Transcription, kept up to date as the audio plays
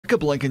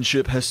Rebecca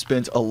Blankenship has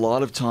spent a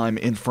lot of time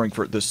in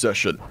Frankfort this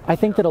session. I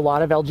think that a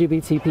lot of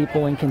LGBT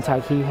people in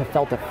Kentucky have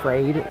felt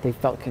afraid, they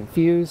felt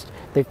confused,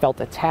 they felt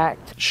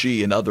attacked.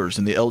 She and others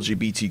in the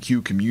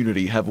LGBTQ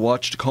community have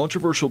watched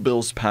controversial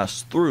bills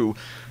pass through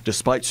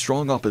despite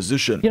strong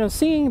opposition. You know,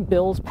 seeing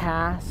bills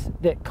pass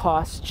that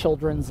cost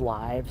children's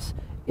lives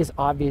is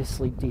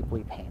obviously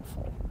deeply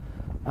painful,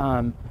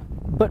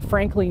 but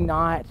frankly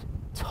not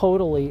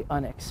totally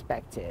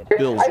unexpected.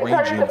 Bills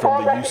ranging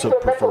from the use of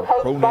preferred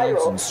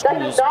pronouns in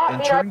schools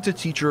and turning to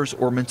teachers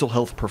or mental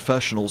health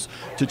professionals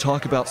to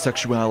talk about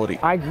sexuality.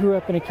 I grew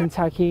up in a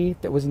Kentucky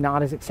that was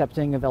not as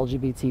accepting of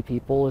LGBT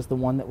people as the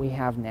one that we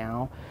have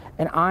now,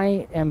 and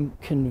I am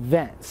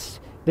convinced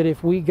that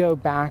if we go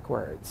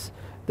backwards,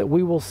 that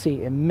we will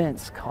see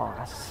immense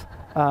costs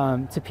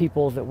to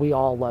people that we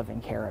all love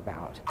and care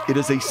about. It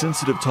is a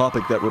sensitive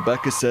topic that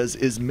Rebecca says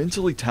is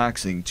mentally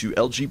taxing to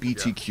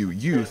LGBTQ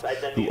youth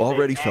who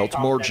already felt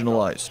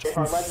marginalized.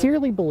 I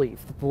sincerely believe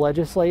that the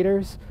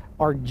legislators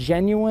are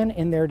genuine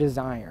in their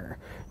desire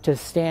to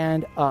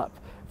stand up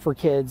for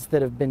kids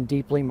that have been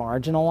deeply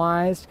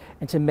marginalized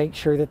and to make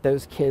sure that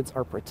those kids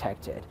are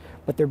protected.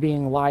 But they're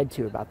being lied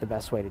to about the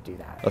best way to do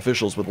that.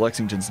 Officials with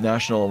Lexington's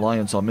National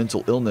Alliance on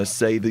Mental Illness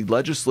say the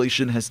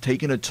legislation has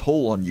taken a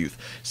toll on youth,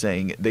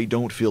 saying they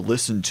don't feel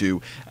listened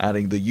to,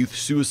 adding the youth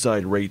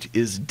suicide rate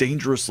is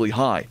dangerously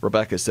high.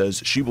 Rebecca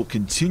says she will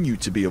continue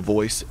to be a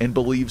voice and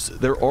believes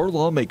there are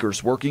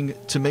lawmakers working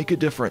to make a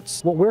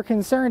difference. What we're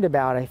concerned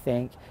about, I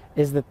think,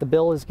 is that the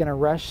bill is going to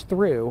rush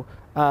through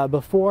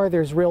before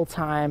there's real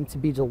time to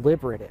be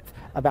deliberative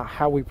about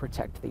how we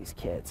protect these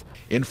kids.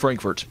 In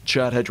Frankfort,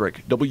 Chad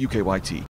Hedrick, WKYT.